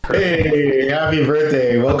Hey, happy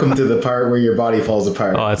birthday. Welcome to the part where your body falls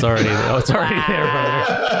apart. Oh, it's already there, brother.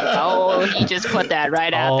 Oh, he just put that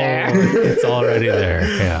right out there. It's already there.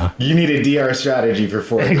 Yeah. You need a DR strategy for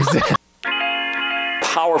 40. Exactly.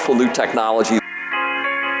 Powerful new technology.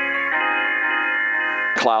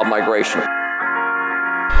 Cloud migration.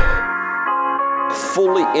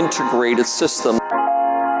 Fully integrated system.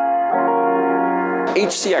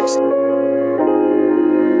 HCX.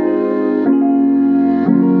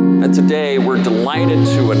 And today we're delighted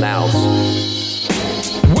to announce.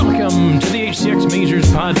 Welcome to the HCX Majors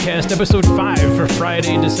Podcast, Episode 5 for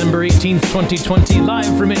Friday, December 18th, 2020.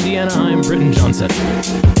 Live from Indiana, I'm Britton Johnson.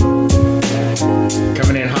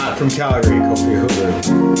 Coming in hot from Calgary, Kofi Hoover.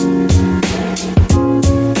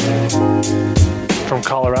 From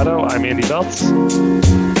Colorado, I'm Andy Belts.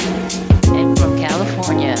 And from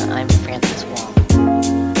California, I'm Francis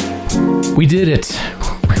Wong. We did it.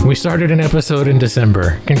 We started an episode in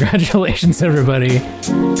December. Congratulations, everybody.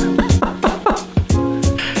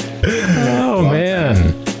 Oh,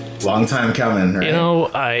 man. Long time coming, right? You know,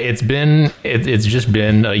 it's just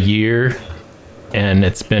been a year, and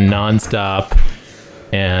it's been nonstop,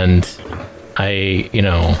 and I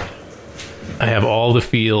have all the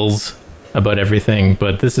feels about everything,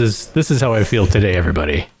 but this is how I feel today,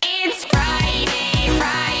 everybody. It's Friday,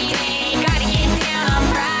 gotta get down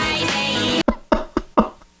on Friday.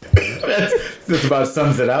 This about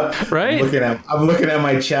sums it up. Right? I'm looking at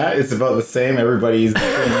my chat. It's about the same. Everybody's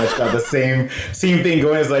pretty much got the same thing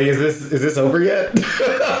going. It's like, is this over yet?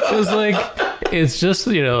 It's just,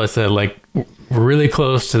 it's like we're really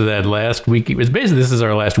close to that last week. It's basically, this is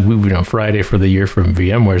our last Friday for the year from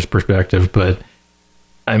VMware's perspective, but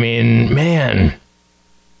I mean, man,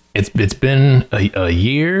 it's been a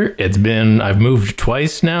year. I've moved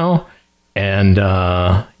twice now, and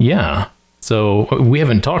yeah. So we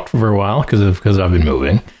haven't talked for a while because I've been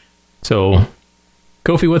moving. So,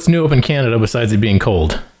 Kofi, what's new up in Canada besides it being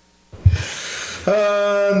cold?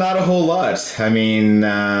 Not a whole lot. I mean,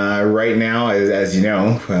 right now, as you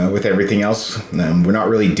know, with everything else, we're not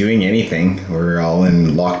really doing anything. We're all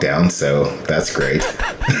in lockdown, so that's great.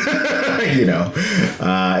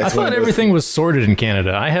 I thought everything was sorted in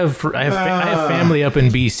Canada. I have family up in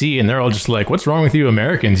BC, and they're all just like, "What's wrong with you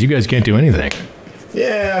Americans? You guys can't do anything."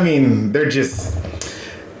 Yeah, I mean,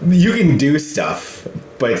 you can do stuff,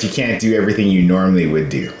 but you can't do everything you normally would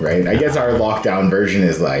do, right? I guess our lockdown version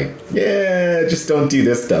is like, yeah, just don't do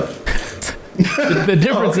this stuff. The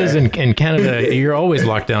difference is in Canada, you're always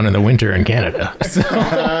locked down in the winter in Canada. So.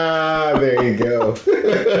 There you go.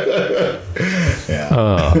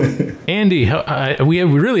 Yeah. Andy, we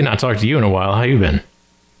have really not talked to you in a while. How you been?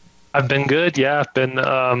 I've been good. Yeah, I've been.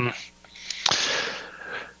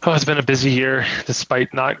 It's been a busy year,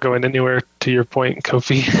 despite not going anywhere. To your point,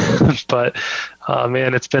 Kofi, but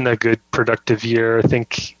man, it's been a good, productive year. I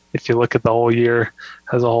think if you look at the whole year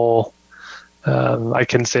as a whole, I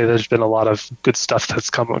can say there's been a lot of good stuff that's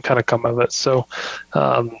come of it. So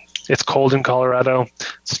it's cold in Colorado,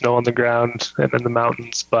 snow on the ground and in the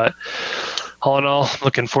mountains, but all in all,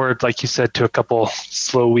 looking forward, like you said, to a couple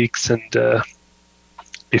slow weeks and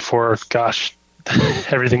before,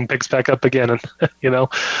 everything picks back up again and,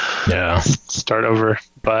 start over.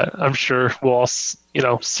 But I'm sure we'll all,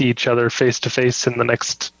 see each other face to face in the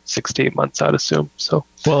next 6 to 8 months, I'd assume. So,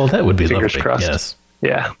 well, that would be fingers lovely. Crossed. Yes.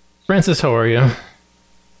 Yeah. Francis, how are you?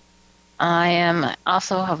 I am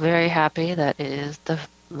also very happy that it is the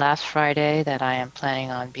last Friday that I am planning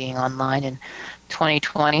on being online in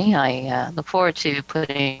 2020. I look forward to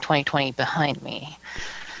putting 2020 behind me.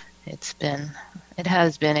 It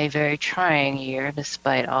has been a very trying year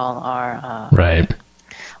despite all our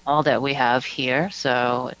all that we have here.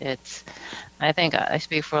 So I think I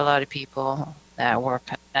speak for a lot of people that work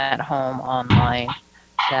at home online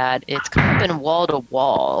that it's kind of been wall to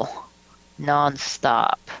wall,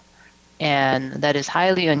 nonstop, and that is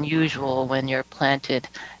highly unusual when you're planted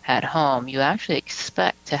at home. You actually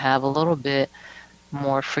expect to have a little bit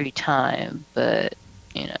more free time, but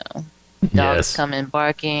dogs come in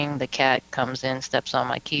barking, the cat comes in, steps on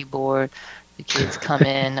my keyboard, the kids come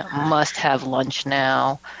in, must have lunch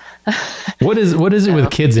now. What is it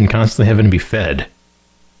with kids and constantly having to be fed?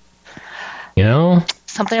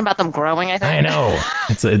 Something about them growing, I think. I know.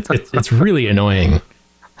 It's really annoying.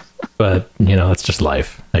 But, it's just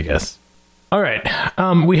life, I guess. All right.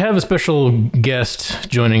 We have a special guest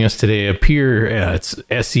joining us today, a peer, it's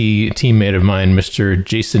SE teammate of mine, Mr.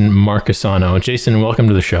 Jason Marchesano. Jason, welcome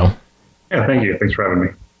to the show. Yeah, thank you. Thanks for having me.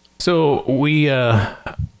 So we,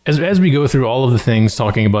 as we go through all of the things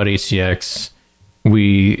talking about HCX,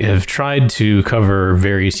 we have tried to cover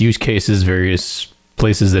various use cases, various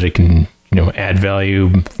places that it can add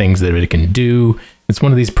value, things that it can do. It's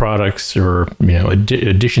one of these products or,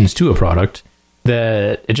 additions to a product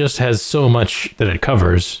that it just has so much that it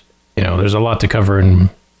covers. There's a lot to cover in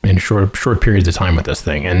short periods of time with this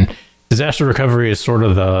thing. And disaster recovery is sort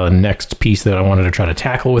of the next piece that I wanted to try to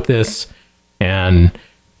tackle with this. And,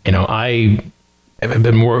 I have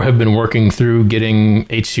been working through getting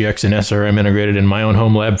HCX and SRM integrated in my own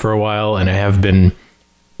home lab for a while, and I have been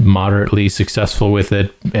moderately successful with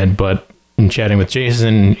it. But in chatting with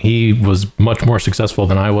Jason, he was much more successful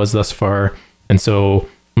than I was thus far. And so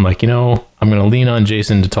I'm like, I'm going to lean on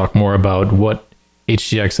Jason to talk more about what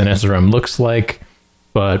HCX and SRM looks like.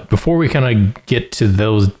 But before we kind of get to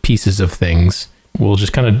those pieces of things, we'll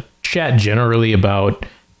just kind of chat generally about,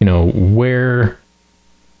 where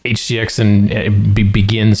HCX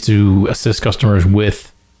begins to assist customers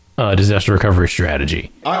with disaster recovery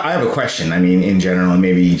strategy. I have a question. I mean, in general, and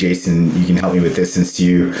maybe Jason, you can help me with this since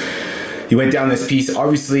you went down this piece.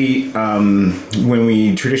 Obviously, when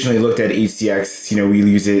we traditionally looked at HCX, we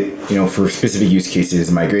use it, for specific use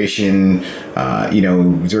cases, migration,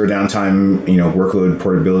 zero downtime, workload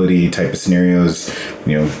portability type of scenarios.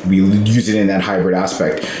 We use it in that hybrid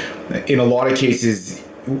aspect. In a lot of cases,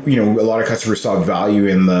 a lot of customers saw value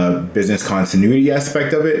in the business continuity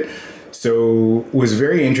aspect of it. So was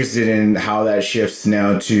very interested in how that shifts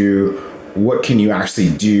now to what can you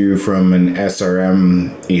actually do from an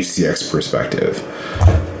SRM HCX perspective?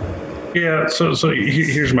 Yeah, so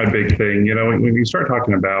here's my big thing. When you start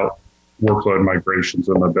talking about workload migrations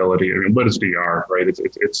and mobility, what is DR, right?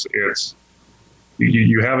 It's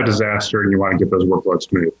you have a disaster and you want to get those workloads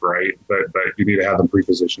to move, right? But you need to have them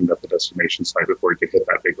pre-positioned at the destination site before you can hit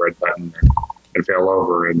that big red button and fail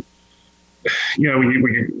over. And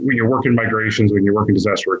when you're working migrations, when you're working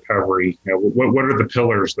disaster recovery, what are the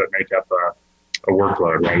pillars that make up a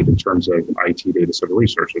workload, right? In terms of IT data center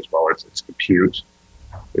resources, well, it's compute,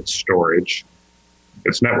 it's storage,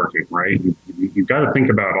 it's networking, right? You've got to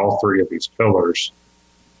think about all three of these pillars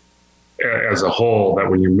as a whole,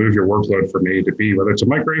 that when you move your workload from A to B, whether it's a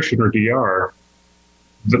migration or DR,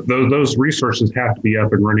 those resources have to be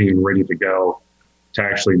up and running and ready to go to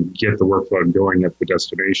actually get the workload going at the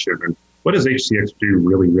destination. And what does HCX do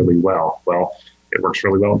really, really well? Well, it works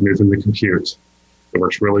really well at moving the compute. It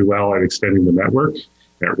works really well at extending the network.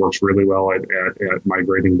 And it works really well at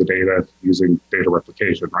migrating the data using data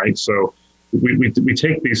replication, right? So we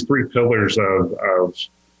take these three pillars of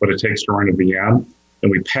what it takes to run a VM, and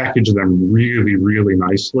we package them really, really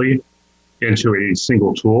nicely into a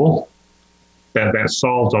single tool that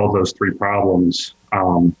solves all those three problems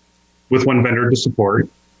with one vendor to support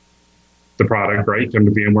the product, right? Come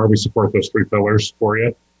to VMware, we support those three pillars for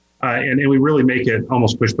you. And we really make it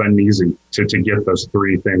almost push button easy to get those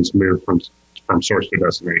three things moved from source to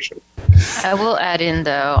destination. I will add in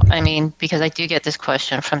though, because I do get this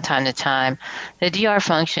question from time to time, the DR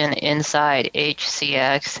function inside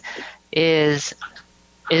HCX is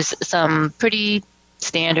some pretty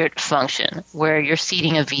standard function where you're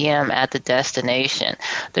seeding a VM at the destination.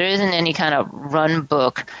 There isn't any kind of run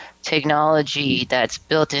book technology that's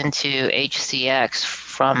built into HCX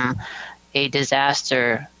from a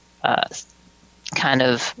disaster kind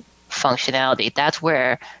of functionality. That's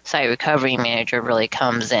where Site Recovery Manager really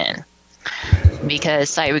comes in, because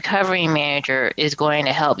Site Recovery Manager is going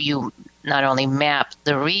to help you not only map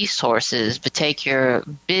the resources, but take your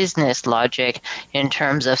business logic in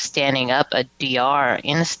terms of standing up a DR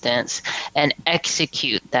instance and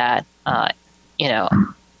execute that,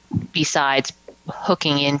 besides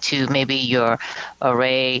hooking into maybe your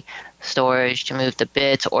array storage to move the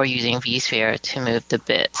bits or using vSphere to move the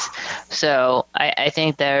bits. So I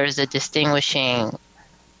think there's a distinguishing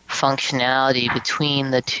functionality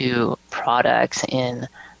between the two products in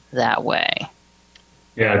that way.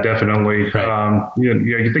 Yeah, definitely. Right.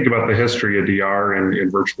 You think about the history of DR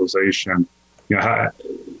and virtualization.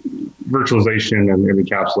 Virtualization and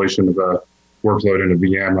encapsulation of a workload in a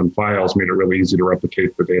VM on files made it really easy to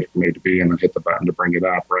replicate the data from A to B and then hit the button to bring it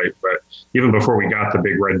up, right? But even before we got the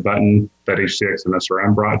big red button that HCX and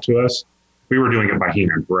SRM brought to us, we were doing it by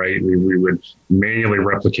hand, right? We would manually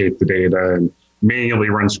replicate the data and manually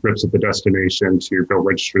run scripts at the destination to go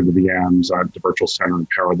register the VMs at the virtual center and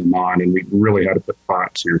power them on. And we really had to put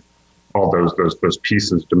thought to all those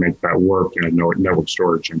pieces to make that work, network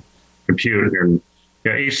storage and compute. And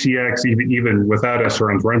HCX, even without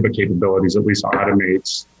SRM's runbook capabilities, at least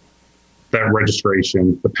automates that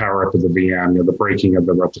registration, the power up of the VM, the breaking of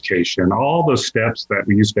the replication, all those steps that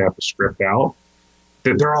we used to have to script out,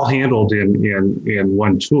 they're all handled in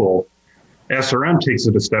one tool. SRM takes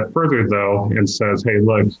it a step further, though, and says, hey,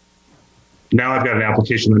 look, now I've got an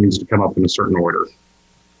application that needs to come up in a certain order.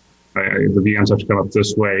 The VMs have to come up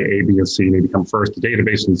this way. A, B, and C need to come first. The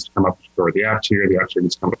database needs to come up for the app tier. The app tier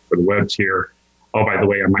needs to come up for the web tier. Oh, by the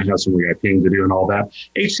way, I might have some reIPing to do and all that.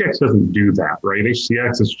 HCX doesn't do that, right?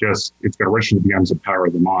 HCX is just, it's going to register the VMs and power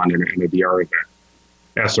them on in a DR event.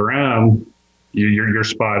 SRM, you're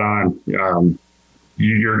spot on.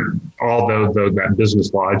 That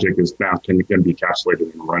business logic is now can be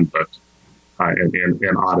encapsulated in a runbook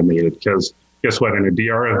and automated. Because guess what? In a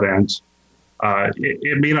DR event,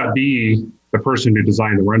 it may not be the person who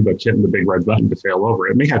designed the runbook hitting the big red button to fail over.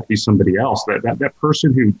 It may have to be somebody else. That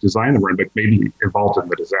person who designed the runbook may be involved in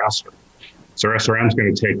the disaster. So SRM is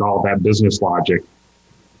going to take all that business logic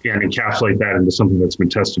and encapsulate that into something that's been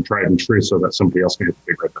tested, tried, and true, so that somebody else can hit the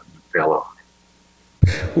big red button and fail over.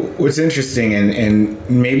 What's interesting, and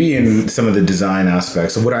maybe in some of the design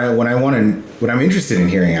aspects, what I'm interested in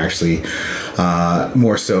hearing actually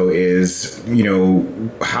more so is,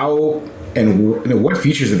 how and what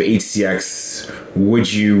features of HCX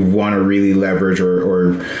would you want to really leverage,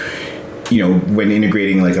 or when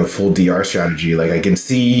integrating like a full DR strategy? Like I can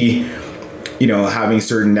see, having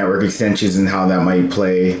certain network extensions and how that might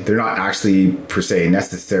play. They're not actually per se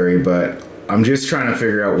necessary, but I'm just trying to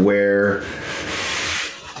figure out where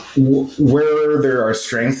there are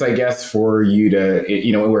strengths, I guess, for you to,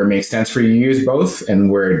 where it makes sense for you to use both and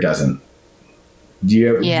where it doesn't. Do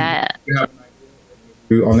you have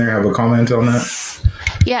a comment on that?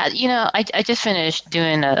 Yeah, I just finished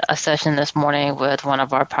doing a session this morning with one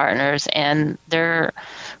of our partners, and their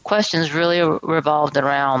questions really revolved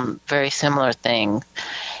around very similar things.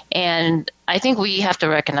 And I think we have to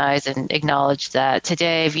recognize and acknowledge that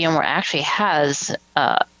today VMware actually has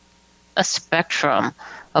a spectrum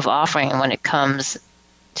of offering when it comes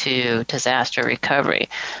to disaster recovery.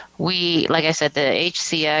 Like I said, the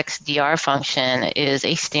HCX DR function is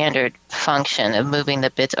a standard function of moving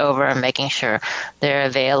the bits over and making sure they're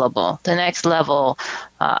available. The next level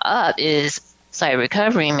up is Site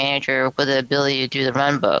Recovery Manager with the ability to do the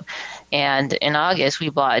runbook. And in August, we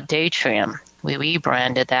bought Datrium. We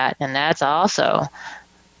rebranded that, and that's also,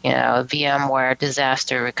 a VMware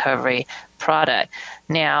disaster recovery product.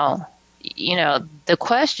 Now, the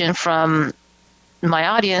question from my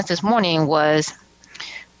audience this morning was,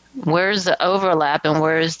 where's the overlap and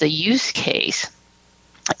where's the use case?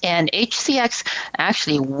 And HCX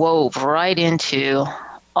actually wove right into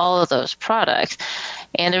all of those products.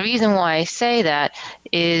 And the reason why I say that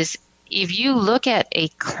is if you look at a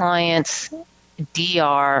client's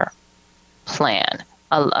DR plan,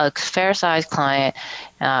 a fair-sized client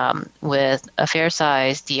with a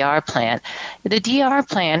fair-sized DR plan, the DR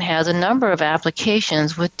plan has a number of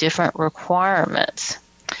applications with different requirements.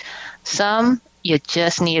 Some, you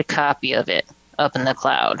just need a copy of it up in the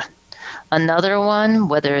cloud. Another one,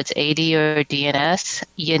 whether it's AD or DNS,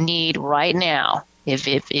 you need right now. If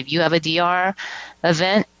you have a DR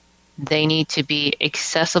event, they need to be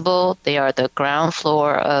accessible. They are the ground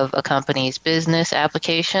floor of a company's business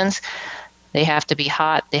applications. They have to be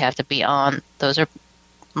hot. They have to be on. Those are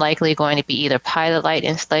likely going to be either pilot light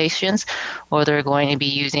installations, or they're going to be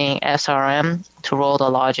using SRM to roll the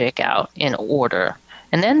logic out in order.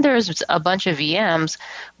 And then there's a bunch of VMs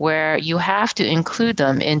where you have to include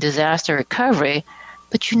them in disaster recovery,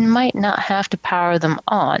 but you might not have to power them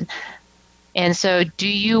on. And so do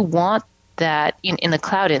you want that in the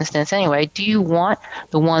cloud instance anyway, do you want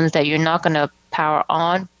the ones that you're not going to power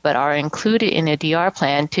on but are included in a DR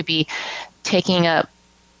plan to be taking up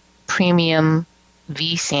premium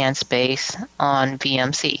vSAN space on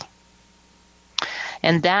VMC?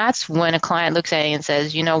 And that's when a client looks at it and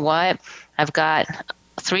says, you know what, I've got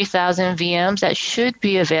 3,000 VMs that should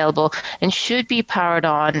be available and should be powered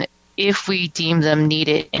on if we deem them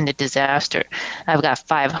needed in the disaster. I've got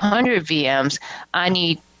 500 VMs I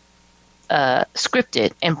need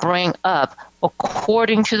scripted and bring up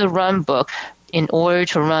according to the run book in order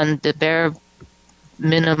to run the bare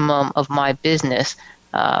minimum of my business.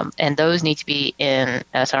 And those need to be in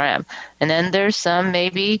SRM. And then there's some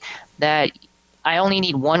maybe that I only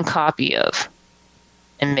need one copy of,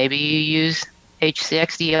 and maybe you use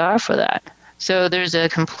HCXDR for that. So there's a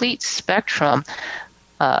complete spectrum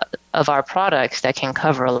of our products that can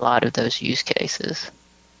cover a lot of those use cases.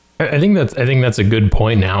 I think that's a good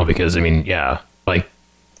point now, because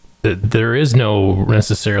there is no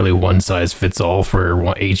necessarily one size fits all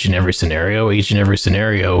for each and every scenario. Each and every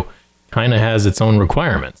scenario kind of has its own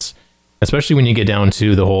requirements, especially when you get down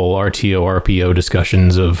to the whole RTO, RPO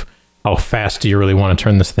discussions of how fast do you really want to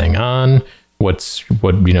turn this thing on? How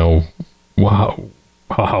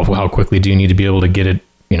quickly do you need to be able to get it,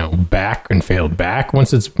 back and failed back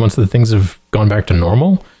once the things have gone back to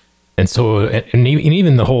normal? And so, and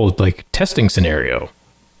even the whole testing scenario,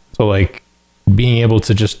 So like being able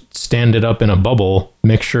to just stand it up in a bubble,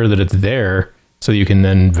 make sure that it's there, so you can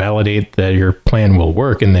then validate that your plan will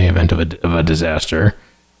work in the event of a disaster.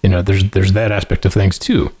 You know, there's that aspect of things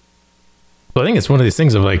too. So I think it's one of these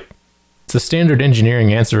things of like, it's a standard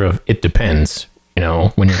engineering answer of it depends, you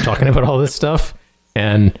know, when you're talking about all this stuff.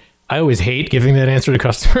 And I always hate giving that answer to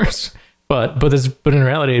customers, but in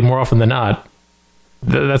reality, more often than not,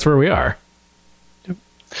 that's where we are.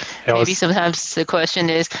 Maybe sometimes the question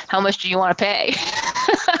is, how much do you want to pay?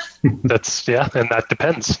 That's and that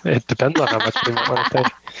depends. It depends on how much you want to pay.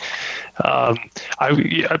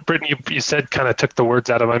 Brittany, you said, kind of took the words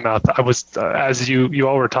out of my mouth. I was, as you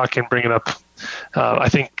all were talking, bringing up, I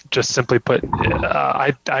think just simply put,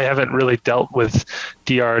 I haven't really dealt with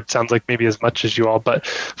DR. It sounds like maybe as much as you all, but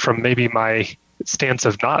from maybe my stance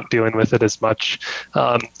of not dealing with it as much,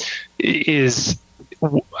 is,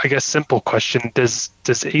 I guess, simple question: Does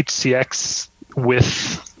HCX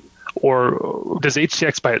or does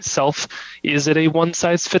HCX by itself, is it a one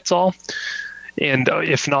size fits all? And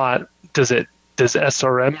if not, does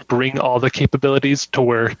SRM bring all the capabilities to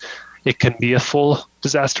where it can be a full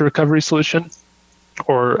disaster recovery solution?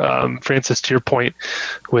 Or Francis, to your point,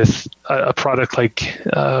 with a product like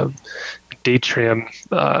Datram,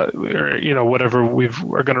 or whatever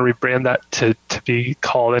we're going to rebrand that to be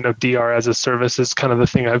called, DR as a service is kind of the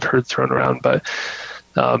thing I've heard thrown around. But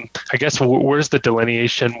I guess where's the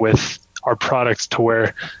delineation with our products to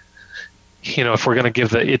where, if we're going to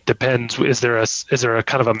give it depends, is there a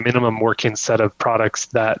kind of a minimum working set of products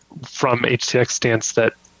that from HCX stance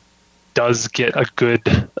that does get a good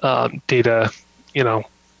data,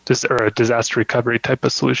 or a disaster recovery type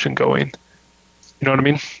of solution going? You know what I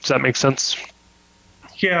mean? Does that make sense?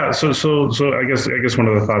 Yeah. So I guess one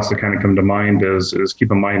of the thoughts that kind of come to mind is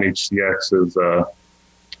keep in mind HCX is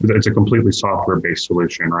it's a completely software-based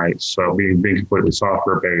solution, right? So being completely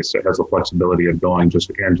software-based, it has the flexibility of going just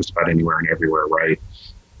about anywhere and everywhere, right?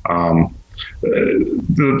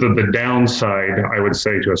 The downside, I would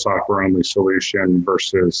say, to a software-only solution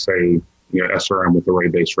versus, say, SRM with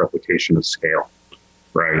array-based replication of scale,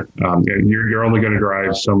 right? You're only going to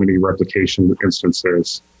drive so many replication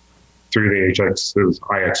instances through the HX's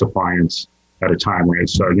IX appliance at a time, right?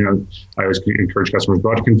 So, I always encourage customers,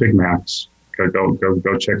 go out to Config Max, go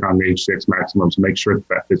check on the HCX maximums, make sure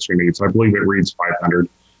that fits your needs. I believe it reads 500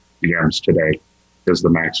 VMs today is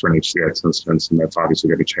the max for an HCX instance, and that's obviously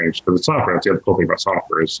going to change because it's software. That's the other cool thing about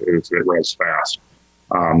software is it runs fast.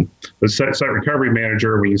 The site recovery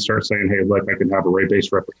manager, when you start saying, hey, look, I can have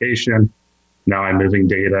array-based replication. Now I'm moving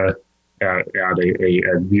data at a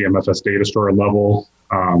VMFS data store level.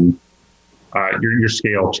 Your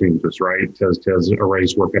scale changes, right? Because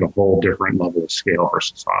arrays work at a whole different level of scale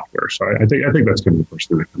versus software. So I think that's kind of the first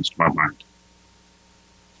thing that comes to my mind.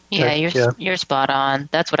 Yeah, you're spot on.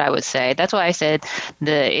 That's what I would say. That's why I said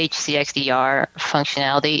the HCXDR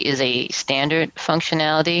functionality is a standard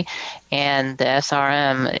functionality, and the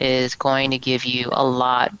SRM is going to give you a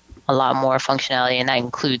lot more functionality, and that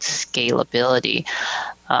includes scalability.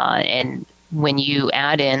 And when you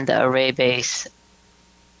add in the array-based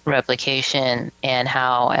replication and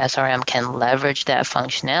how SRM can leverage that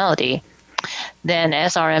functionality, then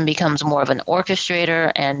SRM becomes more of an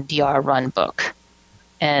orchestrator and DR runbook,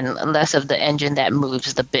 and less of the engine that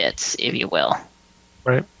moves the bits, if you will.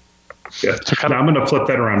 Right. Yeah. So now I'm going to flip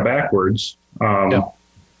that around backwards.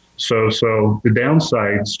 So the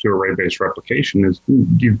downsides to array-based replication is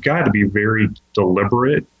you've got to be very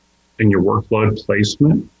deliberate in your workload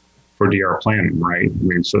placement for DR planning, right? I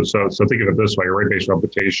mean, so think of it this way: array-based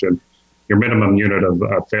replication, your minimum unit of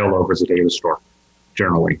failover is a data store,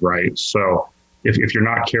 generally, right? So if you're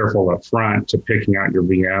not careful up front to picking out your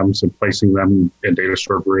VMs and placing them in data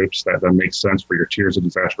store groups that make sense for your tiers of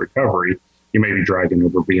disaster recovery, you may be dragging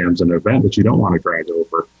over VMs in an event that you don't want to drag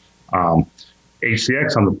over.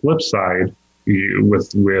 HCX on the flip side, with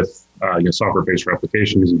software-based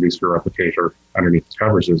replication using vSphere Replicator underneath the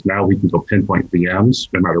covers, is now we can go pinpoint VMs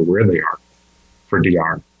no matter where they are for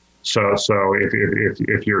DR. So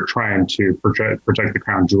if you're trying to protect the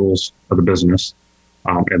crown jewels of the business,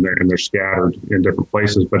 and they're scattered in different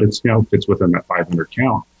places, but it's within that 500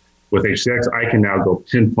 count. With HCX, I can now go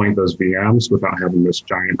pinpoint those VMs without having this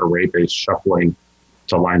giant array-based shuffling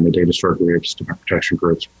to align the data store groups to my protection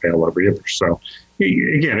groups for failover either. So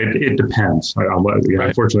again, it depends.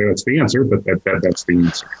 Unfortunately, that's the answer, but that's the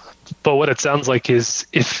answer. But what it sounds like is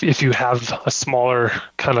if you have a smaller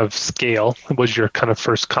kind of scale, was your kind of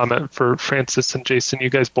first comment for Francis and Jason, you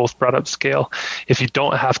guys both brought up scale. If you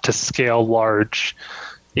don't have to scale large,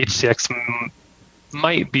 HCX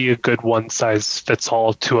might be a good one size fits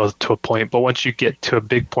all to a point, but once you get to a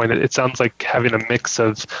big point, it sounds like having a mix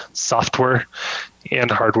of software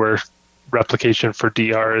and hardware replication for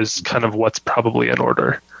DR is kind of what's probably in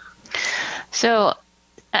order. So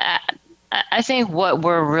I think what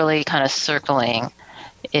we're really kind of circling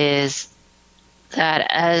is that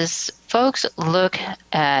as folks look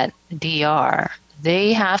at DR,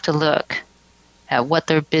 they have to look at what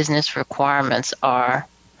their business requirements are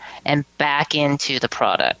and back into the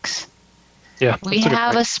products. Yeah, we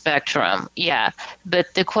have a spectrum,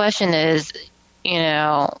 but the question is,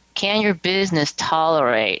 can your business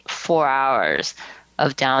tolerate 4 hours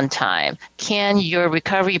of downtime? Can your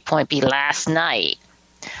recovery point be last night?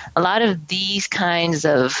 A lot of these kinds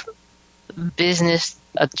of business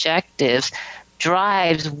objectives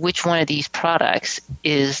drives which one of these products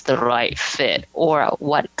is the right fit, or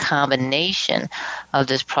what combination of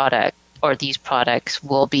this product or these products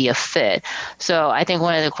will be a fit. So I think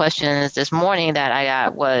one of the questions this morning that I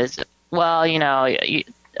got was, well,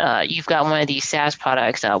 you've got one of these SaaS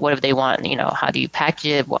products. What if they want, how do you package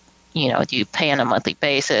it? What, do you pay on a monthly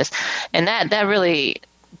basis? And that really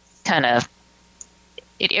kind of,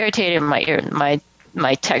 it irritated my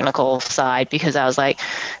technical side, because I was like,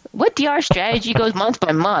 what DR strategy goes month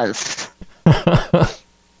by month?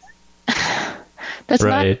 That's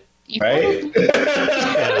right. Right?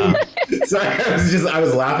 Sorry, I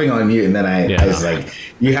was laughing on you, and then I was like,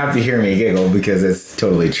 you have to hear me giggle because it's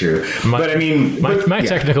totally true. But I mean, my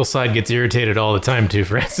technical side gets irritated all the time too,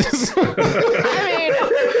 Francis.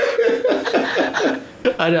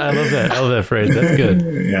 I love that. I love that phrase. That's good.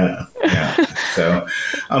 Yeah. So,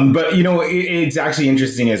 but it's actually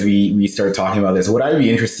interesting as we start talking about this. What I'd be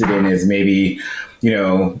interested in is maybe,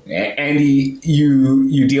 Andy,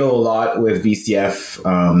 you deal a lot with VCF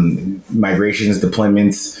migrations,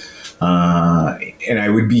 deployments, and I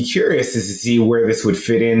would be curious to see where this would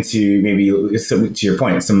fit into maybe, to your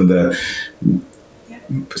point, some of the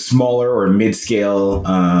smaller or mid-scale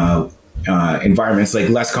environments, like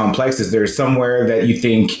less complex. Is there somewhere that you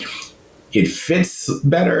think it fits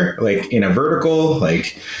better, like in a vertical?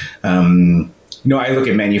 Like, I look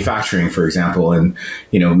at manufacturing, for example, and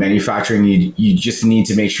manufacturing, you just need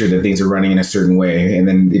to make sure that things are running in a certain way, and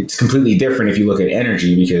then it's completely different if you look at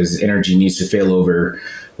energy, because energy needs to fail over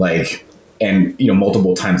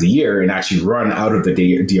multiple times a year and actually run out of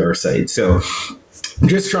the DR site. So I'm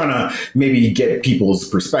just trying to maybe get people's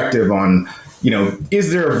perspective on,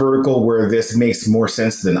 is there a vertical where this makes more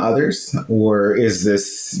sense than others? Or is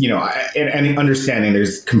this, and understanding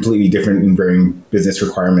there's completely different and varying business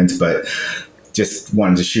requirements, but just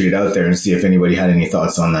wanted to shoot it out there and see if anybody had any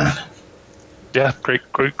thoughts on that. Yeah,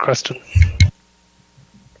 great question.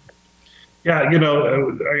 Yeah,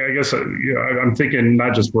 I guess I'm thinking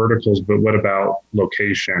not just verticals, but what about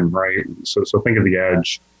location, right? So think of the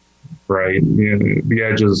edge. Right, the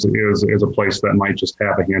edge is a place that might just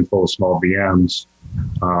have a handful of small VMs,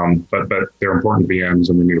 but they're important VMs,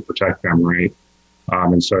 and we need to protect them, right?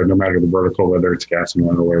 And so no matter the vertical, whether it's gas and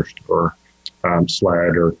oil or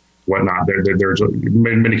SLED or whatnot, there's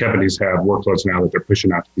many companies have workloads now that they're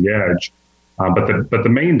pushing out to the edge, but the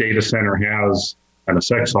main data center has an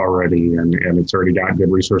NSX already, and it's already got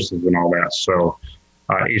good resources and all that. So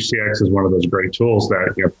HCX is one of those great tools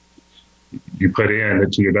that you put in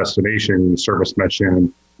to your destination, service mesh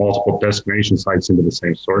in multiple destination sites into the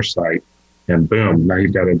same source site, and boom, now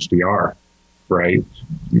you've got HDR, right?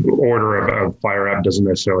 Order of fire up doesn't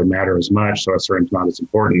necessarily matter as much, so SRM's not as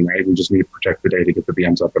important, right? We just need to protect the data, get the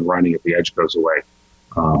VMs up and running if the edge goes away.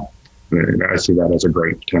 And I see that as a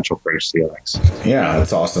great potential for HCX. Yeah,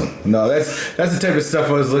 that's awesome. No, that's the type of stuff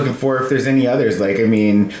I was looking for. If there's any others,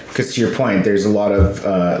 because to your point, there's a lot of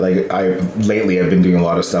I've been doing a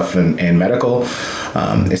lot of stuff in medical.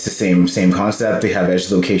 It's the same concept. They have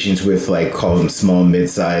edge locations with call them small,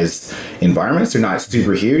 mid-sized environments. They're not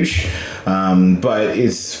super huge, but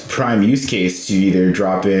it's prime use case to either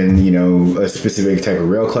drop in a specific type of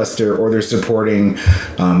rail cluster, or they're supporting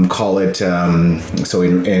call it so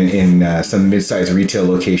in some mid-sized retail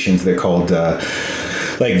locations, they're called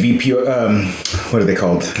VPO. What are they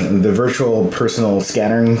called? The virtual personal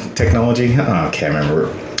scanning technology. Oh, I can't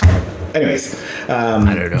remember. Anyways,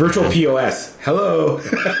 virtual POS. Hello.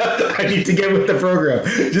 I need to get with the program.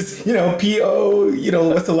 Just, PO,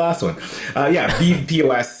 what's the last one?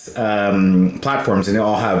 POS platforms, and they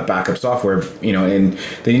all have backup software, and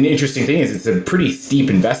the interesting thing is it's a pretty steep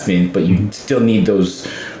investment, but you still need those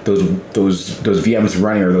VMs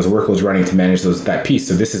running or those workloads running to manage that piece.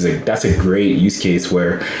 So that's a great use case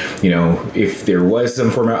where, if there was some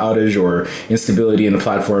form of outage or instability in the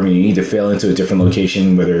platform and you need to fail into a different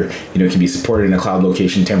location, whether it can be supported in a cloud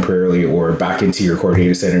location temporarily or back into your core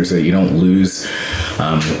data center so that you don't lose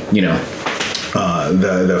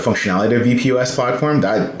the functionality of VPOS platform.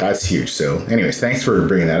 That's huge. So anyways, thanks for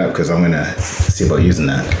bringing that up, because I'm gonna see about using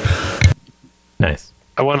that. Nice.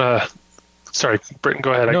 I want to. Sorry, Britton,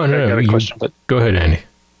 go ahead. I No, got a question, but go ahead, Andy.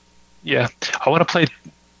 yeah, I want to play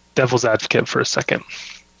devil's advocate for a second.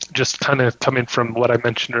 Just kind of coming from what I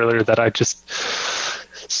mentioned earlier, that I just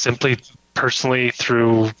simply personally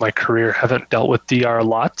through my career haven't dealt with DR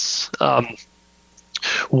lots.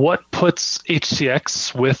 What puts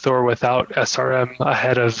HCX with or without SRM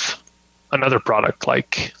ahead of another product?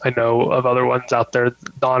 Like, I know of other ones out there,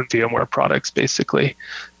 non-VMware products, basically.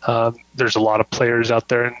 There's a lot of players out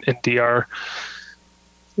there in DR.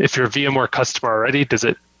 If you're a VMware customer already, does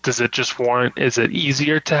it just warrant? Is it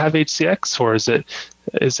easier to have HCX, or is it?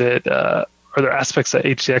 Are there aspects that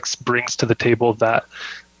HCX brings to the table that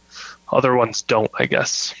other ones don't? I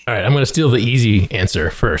guess. All right, I'm going to steal the easy answer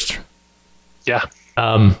first. Yeah.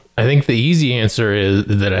 I think the easy answer is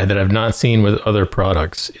that I've not seen with other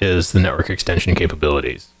products is the network extension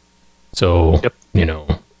capabilities. So, Yep.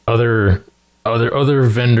 Other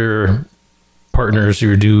vendor partners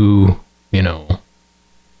who do,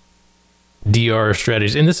 DR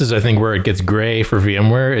strategies, and this is, I think, where it gets gray for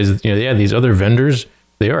VMware is, these other vendors,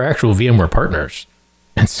 they are actual VMware partners.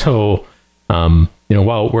 And so,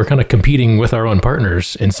 while we're kind of competing with our own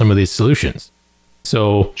partners in some of these solutions.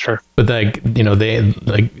 So, Sure. But they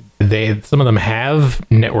some of them have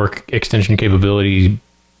network extension capability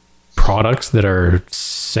products that are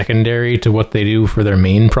secondary to what they do for their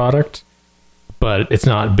main product, but it's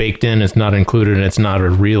not baked in, it's not included, and it's not a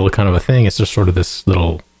real kind of a thing. It's just sort of this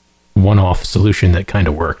little one-off solution that kind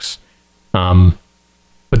of works. But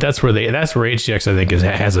that's where HCX, I think,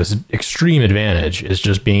 has an extreme advantage, is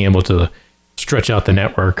just being able to stretch out the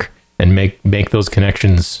network and make those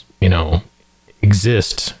connections,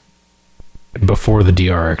 exist before the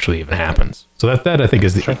DR actually even happens. So that I think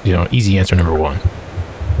is the easy answer number one.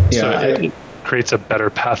 Yeah, So it creates a better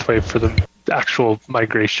pathway for the actual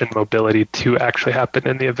migration mobility to actually happen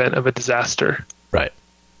in the event of a disaster. Right.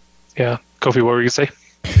 Yeah. Kofi, what were you going to say?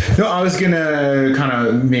 No, I was gonna kind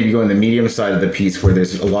of maybe go on the medium side of the piece, where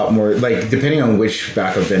there's a lot more, like, depending on which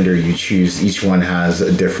backup vendor you choose, each one has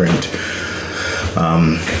a different,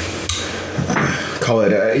 call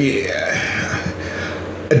it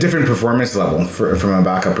a different performance level from a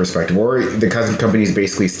backup perspective, or the companies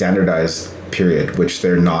basically standardized, period, which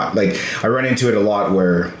they're not. Like, I run into it a lot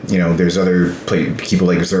where, there's other people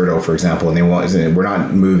like Zerto, for example, and we're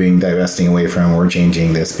not divesting away from or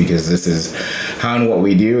changing this, because this is how and what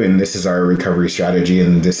we do, and this is our recovery strategy,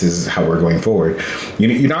 and this is how we're going forward.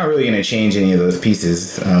 You're not really going to change any of those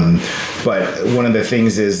pieces. But one of the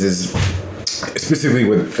things is specifically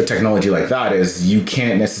with a technology like that, is you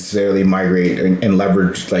can't necessarily migrate and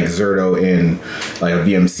leverage like Zerto in like a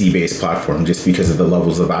VMC based platform, just because of the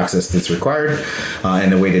levels of access that's required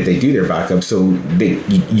and the way that they do their backup. So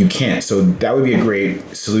you can't. So that would be a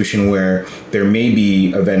great solution, where there may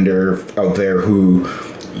be a vendor out there who,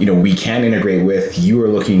 we can integrate with. You are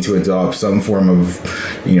looking to adopt some form of,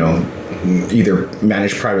 either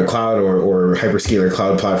managed private cloud or hyperscaler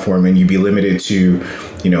cloud platform, and you'd be limited to,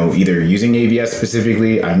 either using AVS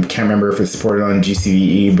specifically. I can't remember if it's supported on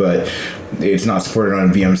GCVE, but it's not supported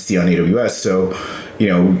on VMC on AWS. So,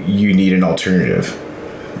 you need an alternative.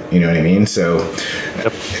 You know what I mean? So.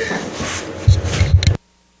 Yep.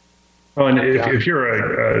 Well, and if you're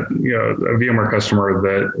a VMware customer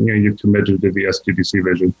that you've committed to the SDDC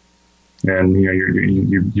vision, and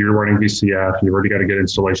you're running VCF, you've already got a good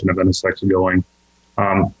installation of NSX going.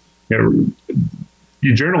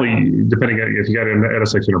 You generally, depending on if you got an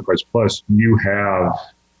NSX Enterprise Plus, you have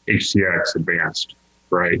HCX Advanced,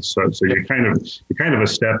 right? So you're kind of a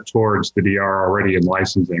step towards the DR already in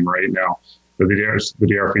licensing right now. The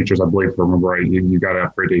DR features, I believe, if I remember right, you got to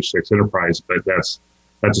upgrade to HCX Enterprise, but that's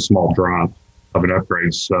a small drop of an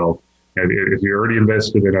upgrade. So if you're already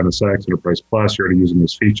invested in NSX Enterprise Plus, you're already using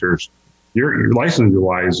these features. Your licensing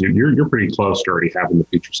wise, you're pretty close to already having the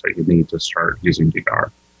features that you need to start using DR.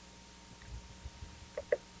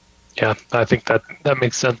 Yeah, I think that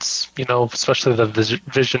makes sense. Especially the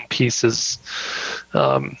vision piece is,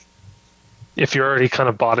 if you're already kind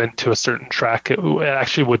of bought into a certain track, it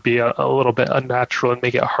actually would be a little bit unnatural and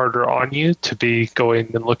make it harder on you to be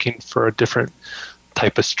going and looking for a different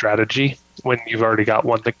type of strategy when you've already got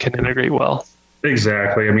one that can integrate well.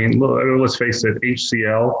 Exactly. I mean, let's face it,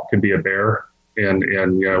 HCL can be a bear And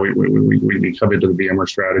we come into the VMware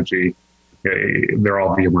strategy. They're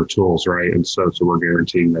all VMware tools, right? And so we're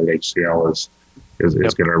guaranteeing that HCL is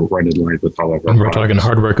going to run in line with all of our. We're talking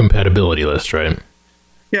hardware compatibility list, right?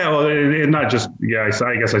 Yeah, well, and not just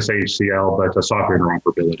I guess I say HCL, but software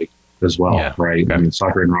interoperability as well, right? Okay. I mean,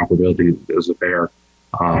 software interoperability is there.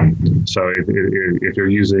 So if you're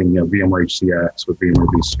using VMware HCX with VMware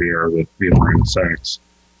vSphere with VMware NSX,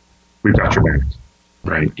 we've got your back,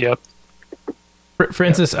 right? Yep.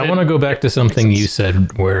 Francis, I want to go back to something you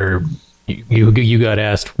said where you got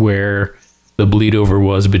asked where the bleed over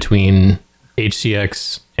was between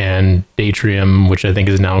HCX and Datrium, which I think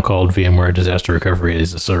is now called VMware Disaster Recovery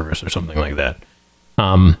as a Service or something like that.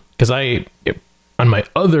 Because on my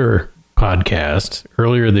other podcast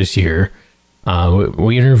earlier this year,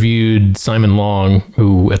 we interviewed Simon Long,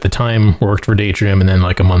 who at the time worked for Datrium, and then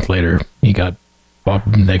like a month later they got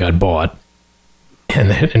bought. And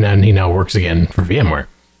then he now works again for VMware.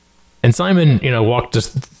 And Simon, walked us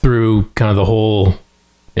through kind of the whole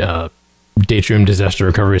Datrium disaster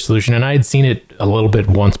recovery solution. And I had seen it a little bit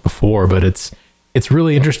once before, but it's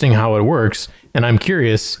really interesting how it works. And I'm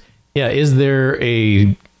curious, is there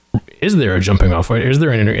a jumping off point? Is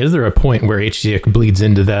there a point where HCX bleeds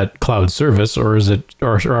into that cloud service, or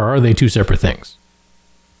are they two separate things?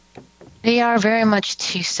 They are very much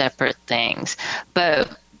two separate things, but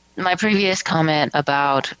my previous comment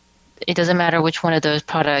about it doesn't matter which one of those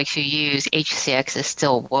products you use, HCX is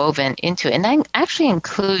still woven into it. And that actually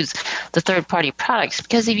includes the third-party products,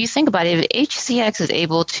 because if you think about it, if HCX is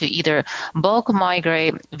able to either bulk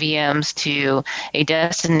migrate VMs to a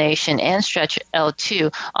destination and stretch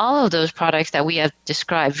L2, all of those products that we have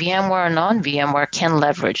described, VMware or non-VMware, can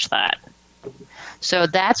leverage that. So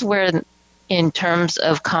that's where, in terms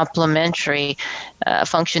of complementary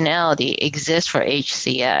functionality, exists for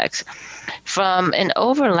HCX. From an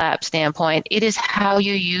overlap standpoint, it is how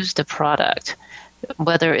you use the product,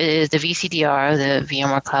 whether it is the VCDR, the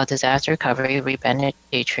VMware Cloud Disaster Recovery, rebranded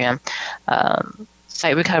Datrium,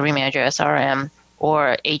 Site Recovery Manager, SRM,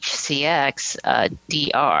 or HCX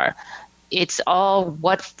DR. It's all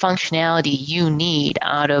what functionality you need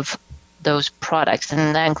out of those products,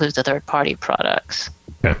 and that includes the third-party products.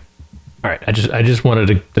 Okay. All right. I just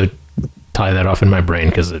wanted to tie that off in my brain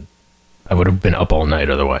because I would have been up all night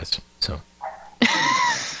otherwise. So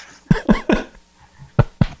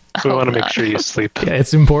we want to make sure you sleep. Yeah,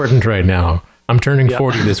 it's important right now. I'm turning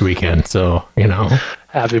 40 this weekend, so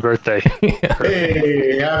Happy birthday!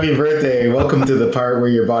 Hey, happy birthday! Welcome to the part where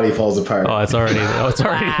your body falls apart. Oh, it's already there, brother.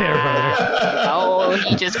 Oh,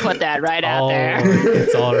 he just put that right out there.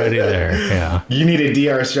 It's already there. Yeah. You need a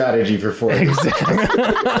DR strategy for 40. Exactly.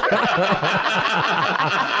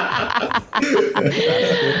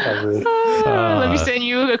 Let me send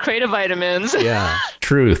you a crate of vitamins. Yeah.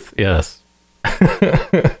 Truth. Yes.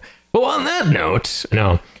 Well, on that note,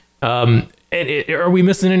 are we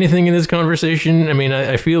missing anything in this conversation? I mean,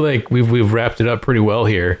 I feel like we've wrapped it up pretty well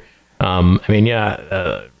here. Real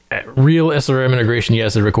SRM integration,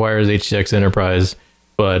 yes, it requires HCX Enterprise,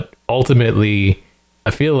 but ultimately,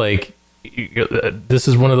 I feel like this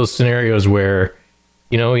is one of those scenarios where,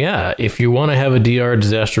 if you want to have a DR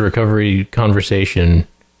disaster recovery conversation,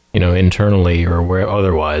 internally or where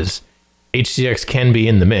otherwise, HCX can be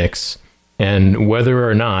in the mix, and whether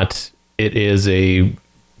or not it is a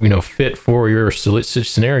fit for your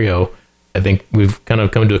scenario, I think we've kind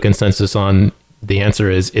of come to a consensus on the answer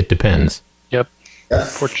is it depends. Yep.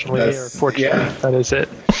 Yes, Fortunately or fortunately, that is it.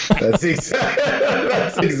 That's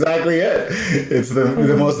exactly it. It's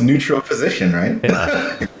the most neutral position, right?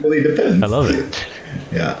 Yeah. It really depends. I love it.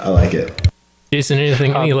 Yeah, I like it. Jason,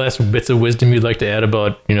 any last bits of wisdom you'd like to add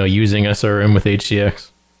about using SRM with HCX?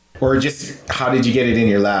 Or just how did you get it in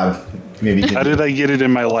your lab? Maybe. How did I get it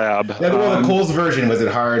in my lab? The Cole's version, was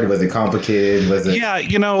it hard? Was it complicated? Was it? Yeah,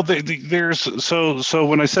 there's so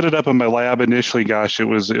when I set it up in my lab initially, gosh, it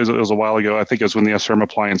was a while ago. I think it was when the SRM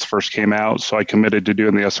appliance first came out. So I committed to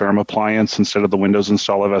doing the SRM appliance instead of the Windows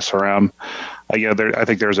install of SRM. I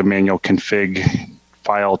think there's a manual config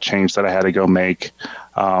file change that I had to go make.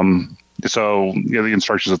 So the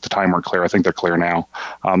instructions at the time weren't clear. I think they're clear now.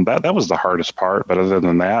 That was the hardest part. But other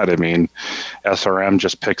than that, I mean, SRM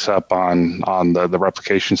just picks up on the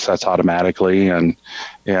replication sets automatically, and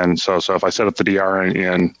so if I set up the DR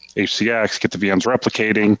in HCX, get the VMs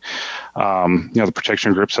replicating, the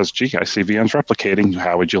protection group says, "Gee, I see VMs replicating.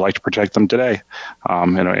 How would you like to protect them today?"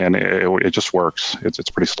 And it just works. It's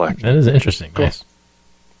pretty slick. That is interesting. Cool. Nice.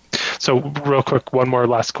 So real quick, one more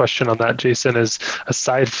last question on that, Jason, is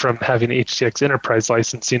aside from having HCX Enterprise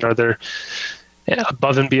licensing, are there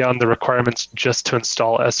above and beyond the requirements just to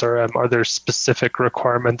install SRM, are there specific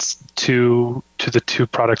requirements to the two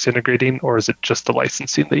products integrating, or is it just the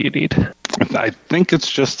licensing that you need? I think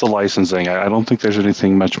it's just the licensing. I don't think there's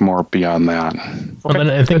anything much more beyond that. Well, then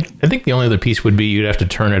I think the only other piece would be you'd have to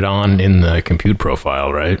turn it on in the compute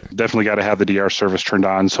profile, right? Definitely got to have the DR service turned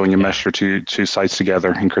on. So when you mesh your two sites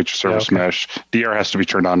together and create your service mesh, DR has to be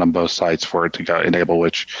turned on both sites for it to go enable.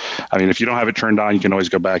 Which, I mean, if you don't have it turned on, you can always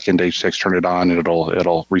go back into H6, turn it on, and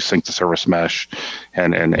it'll resync the service mesh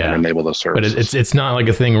and enable those services. But it's not like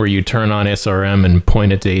a thing where you turn on SRM and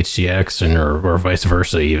point it to HCX or vice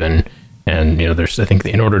versa even. And there's, I think,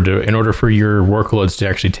 in order for your workloads to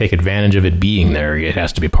actually take advantage of it being there, it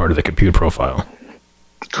has to be part of the compute profile.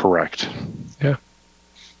 Correct. Yeah.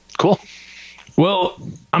 Cool. Well,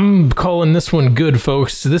 I'm calling this one good,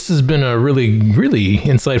 folks. This has been a really, really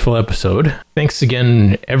insightful episode. Thanks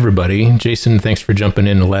again, everybody. Jason, thanks for jumping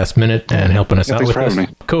in the last minute and helping us out with this.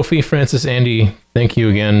 Kofi, Francis, Andy, thank you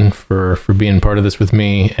again for being part of this with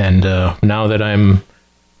me. And now that I'm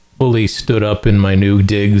fully stood up in my new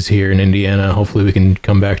digs here in Indiana, hopefully we can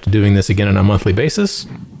come back to doing this again on a monthly basis.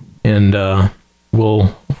 And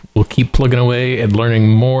we'll keep plugging away at learning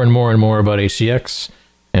more and more and more about HCX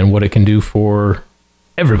and what it can do for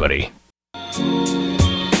everybody.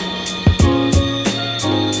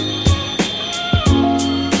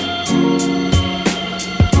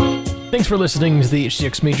 Thanks for listening to the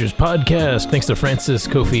HCX Majors podcast. Thanks to Francis,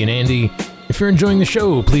 Kofi, and Andy. If you're enjoying the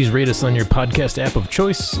show, please rate us on your podcast app of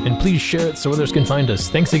choice, and please share it so others can find us.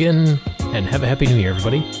 Thanks again, and have a Happy New Year,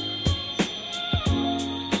 everybody.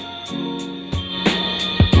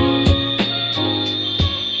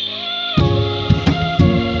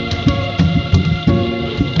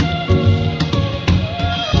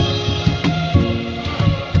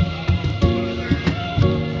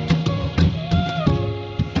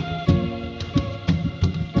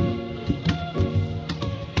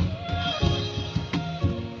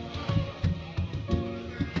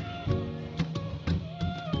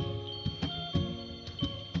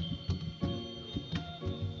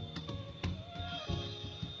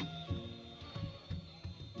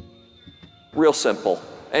 Real simple.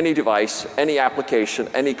 Any device, any application,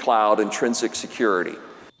 any cloud, intrinsic security.